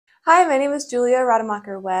Hi, my name is Julia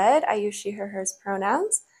Rademacher-Wed. I use she, her, hers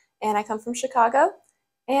pronouns, and I come from Chicago.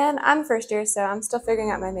 And I'm first year, so I'm still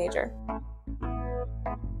figuring out my major.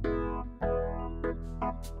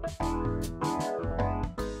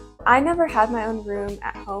 I never had my own room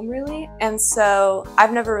at home really, and so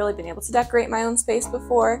I've never really been able to decorate my own space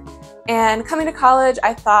before. And coming to college,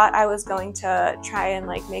 I thought I was going to try and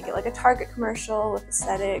make it like a Target commercial with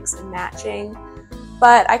aesthetics and matching.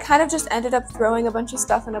 But I kind of just ended up throwing a bunch of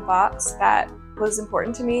stuff in a box that was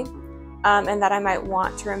important to me and that I might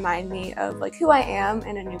want to remind me of who I am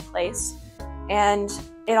in a new place. And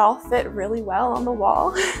it all fit really well on the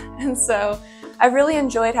wall. And so I really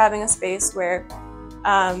enjoyed having a space where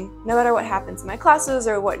no matter what happens in my classes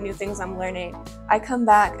or what new things I'm learning, I come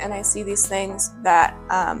back and I see these things that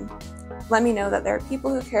let me know that there are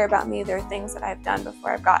people who care about me, there are things that I've done before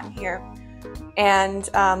I've gotten here. And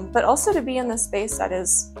but also to be in this space that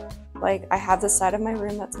is I have this side of my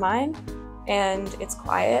room that's mine, and it's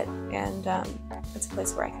quiet, and it's a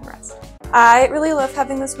place where I can rest. I really love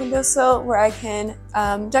having this windowsill where I can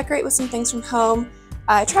decorate with some things from home.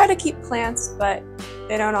 I try to keep plants, but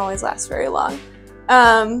they don't always last very long.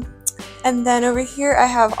 And then over here I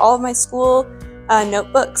have all of my school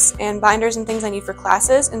notebooks and binders and things I need for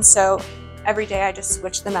classes, and so every day I just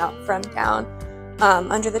switch them out from down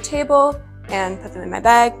under the table and put them in my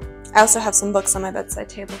bag. I also have some books on my bedside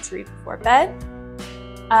table to read before bed.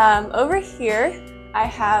 Over here I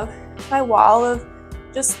have my wall of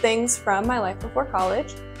just things from my life before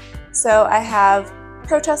college. So I have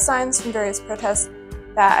protest signs from various protests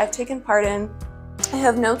that I've taken part in. I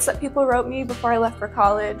have notes that people wrote me before I left for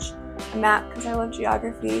college, a map because I love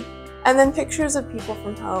geography, and then pictures of people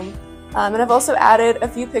from home. And I've also added a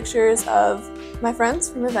few pictures of my friends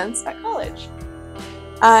from events at college.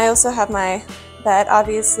 I also have my bed,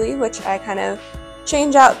 obviously, which I kind of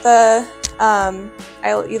change out the,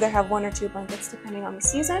 I'll either have 1 or 2 blankets depending on the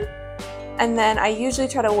season. And then I usually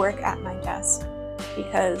try to work at my desk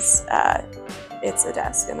because it's a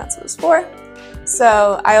desk and that's what it's for.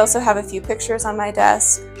 So I also have a few pictures on my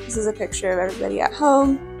desk. This is a picture of everybody at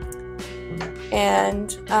home.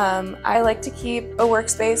 And I like to keep a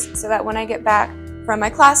workspace so that when I get back from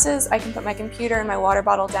my classes, I can put my computer and my water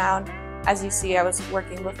bottle down. As you see, I was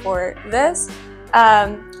working before this.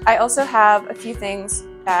 I also have a few things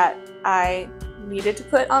that I needed to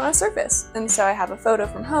put on a surface. And so I have a photo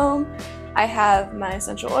from home. I have my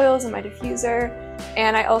essential oils and my diffuser.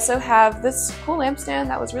 And I also have this cool lampstand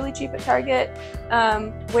that was really cheap at Target,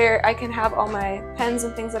 where I can have all my pens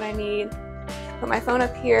and things that I need, put my phone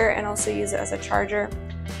up here, and also use it as a charger.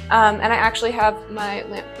 And I actually have my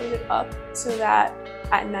lamp pointed up so that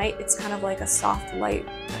at night it's kind of like a soft light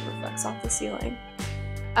that reflects off the ceiling.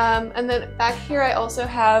 And then back here I also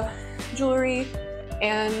have jewelry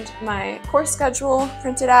and my course schedule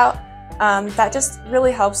printed out. That just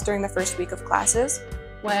really helps during the first week of classes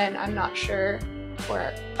when I'm not sure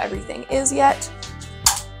where everything is yet.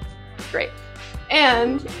 Great.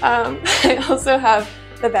 And I also have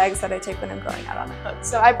the bags that I take when I'm going out on the hook.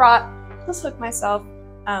 So I brought this hook myself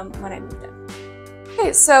when I moved in.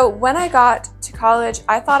 Okay, so when I got to college,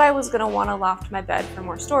 I thought I was gonna wanna loft my bed for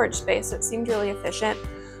more storage space. It seemed really efficient.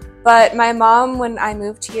 But my mom, when I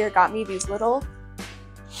moved here, got me these little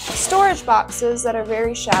storage boxes that are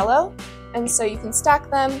very shallow. And so you can stack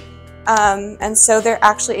them. And so they're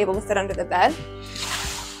actually able to fit under the bed.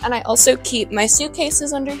 And I also keep my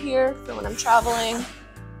suitcases under here for when I'm traveling.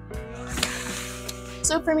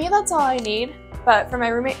 So for me, that's all I need. But for my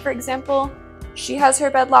roommate, for example, she has her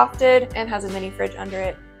bed lofted and has a mini fridge under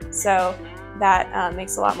it. So that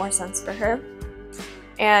makes a lot more sense for her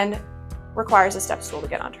and requires a step stool to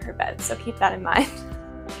get onto her bed. So keep that in mind.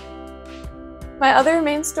 My other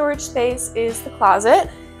main storage space is the closet.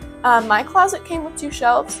 My closet came with 2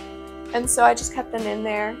 shelves. And so I just kept them in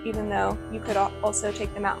there, even though you could also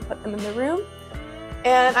take them out and put them in the room.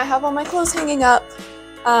 And I have all my clothes hanging up.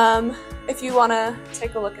 If you want to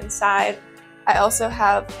take a look inside, I also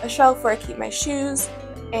have a shelf where I keep my shoes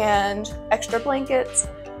and extra blankets,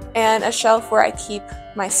 and a shelf where I keep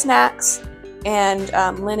my snacks and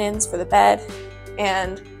linens for the bed.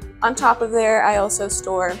 And on top of there, I also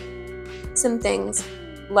store some things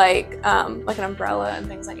like an umbrella and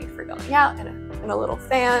things I need for going out, and a little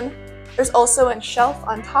fan. There's also a shelf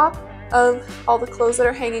on top of all the clothes that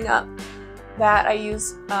are hanging up that I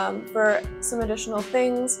use for some additional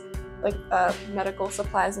things, like medical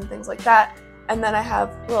supplies and things like that. And then I have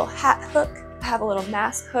a little hat hook, I have a little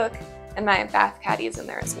mask hook, and my bath caddy is in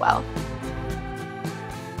there as well.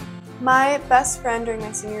 My best friend during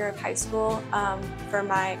my senior year of high school, for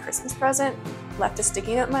my Christmas present, left a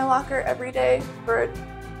sticky note in my locker every day for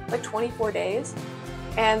like 24 days.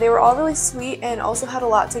 and they were all really sweet and also had a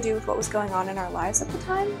lot to do with what was going on in our lives at the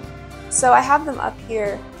time. So I have them up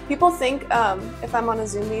here. People think if I'm on a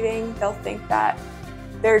Zoom meeting, they'll think that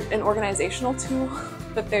they're an organizational tool,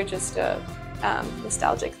 but they're just a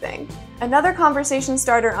nostalgic thing. Another conversation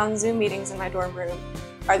starter on Zoom meetings in my dorm room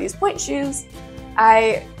are these pointe shoes.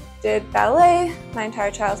 I did ballet my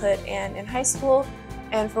entire childhood and in high school,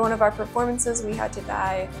 and for one of our performances we had to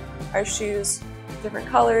dye our shoes different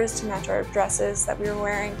colors to match our dresses that we were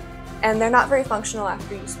wearing, and they're not very functional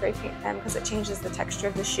after you spray paint them because it changes the texture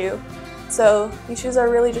of the shoe. So these shoes are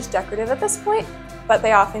really just decorative at this point, but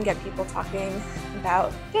they often get people talking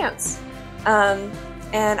about dance.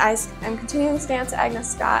 And I'm continuing to dance at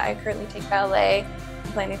Agnes Scott. I currently take ballet.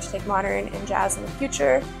 I'm planning to take modern and jazz in the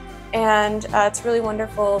future. And it's really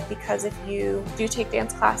wonderful because if you do take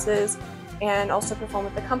dance classes and also perform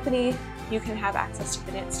with the company, you can have access to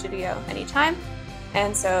the dance studio anytime.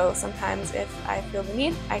 And so sometimes if I feel the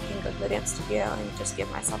need, I can go to the dance studio and just give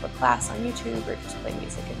myself a class on YouTube or just play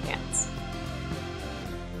music and dance.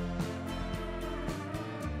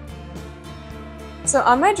 So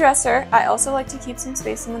on my dresser, I also like to keep some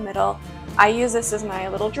space in the middle. I use this as my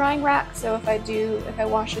little drying rack, so if I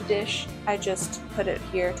wash a dish, I just put it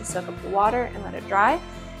here to soak up the water and let it dry.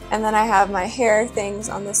 And then I have my hair things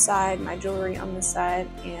on this side, my jewelry on this side,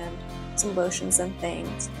 and some lotions and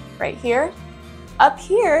things right here. Up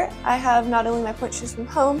here, I have not only my pointe shoes from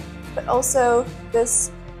home, but also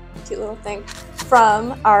this cute little thing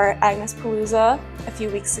from our Agnes Palooza a few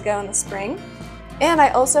weeks ago in the spring. And I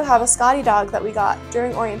also have a Scotty dog that we got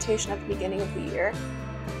during orientation at the beginning of the year.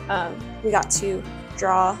 We got to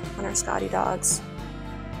draw on our Scotty dogs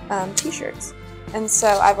t-shirts. And so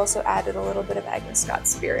I've also added a little bit of Agnes Scott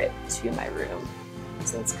spirit to my room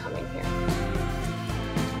since coming here.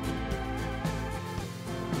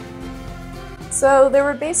 So there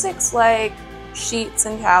were basics like sheets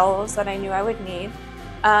and towels that I knew I would need.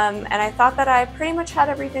 And I thought that I pretty much had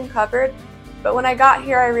everything covered. But when I got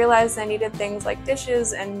here, I realized I needed things like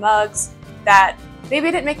dishes and mugs that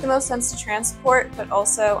maybe didn't make the most sense to transport, but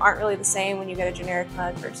also aren't really the same when you get a generic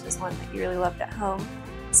mug versus one that you really loved at home.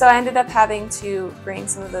 So I ended up having to bring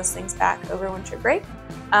some of those things back over winter break,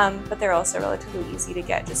 but they're also relatively easy to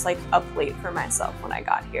get, just like a plate for myself when I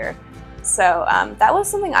got here. So that was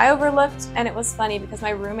something I overlooked, and it was funny because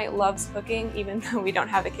my roommate loves cooking even though we don't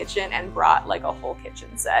have a kitchen, and brought like a whole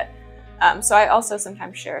kitchen set. So I also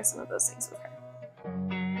sometimes share some of those things with her.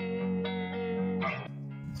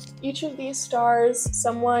 Each of these stars,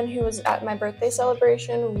 someone who was at my birthday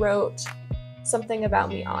celebration wrote something about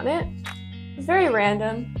me on it. It was very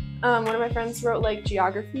random. One of my friends wrote like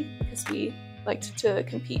geography because we liked to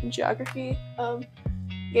compete in geography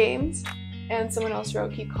games. And someone else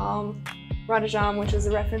wrote keep calm, Radajam, which is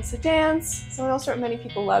a reference to dance. Someone else wrote many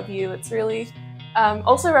people love you. It's really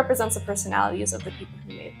also represents the personalities of the people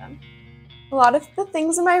who made them. A lot of the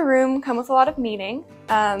things in my room come with a lot of meaning.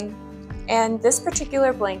 And this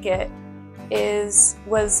particular blanket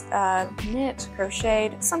was knit,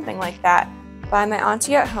 crocheted, something like that, by my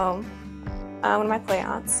auntie at home, one of my play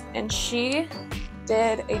aunts, and she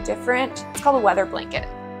did a different, it's called a weather blanket.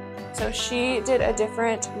 So she did a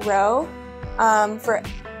different row for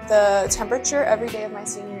the temperature every day of my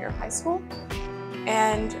senior year of high school.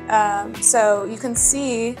 And so you can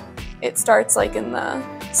see it starts like in the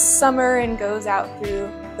summer and goes out through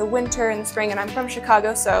the winter and the spring, and I'm from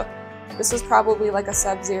Chicago, so this was probably like a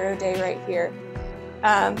sub-zero day right here.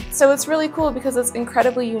 So it's really cool because it's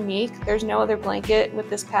incredibly unique. There's no other blanket with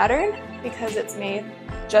this pattern because it's made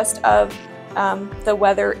just of the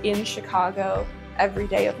weather in Chicago every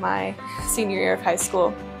day of my senior year of high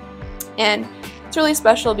school. And it's really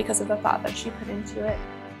special because of the thought that she put into it.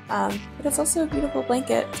 But it's also a beautiful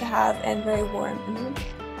blanket to have and very warm in the winter.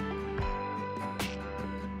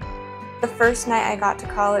 The first night I got to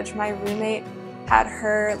college, my roommate had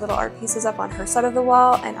her little art pieces up on her side of the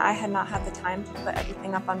wall, and I had not had the time to put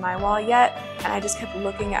everything up on my wall yet, and I just kept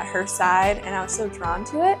looking at her side, and I was so drawn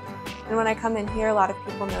to it. And when I come in here, a lot of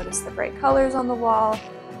people notice the bright colors on the wall.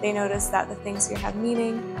 They notice that the things here have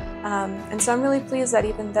meaning. And so I'm really pleased that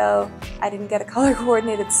even though I didn't get a color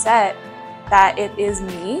coordinated set, that it is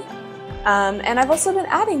me. And I've also been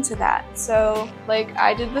adding to that. So like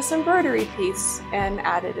I did this embroidery piece and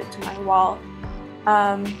added it to my wall.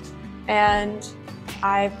 And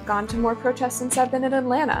I've gone to more protests since I've been in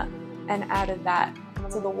Atlanta and added that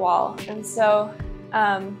to the wall. And so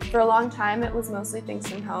for a long time it was mostly things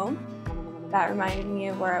from home that reminded me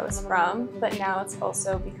of where I was from, but now it's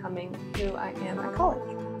also becoming who I am at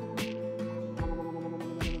college.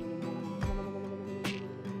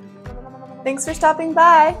 Thanks for stopping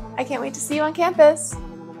by. I can't wait to see you on campus.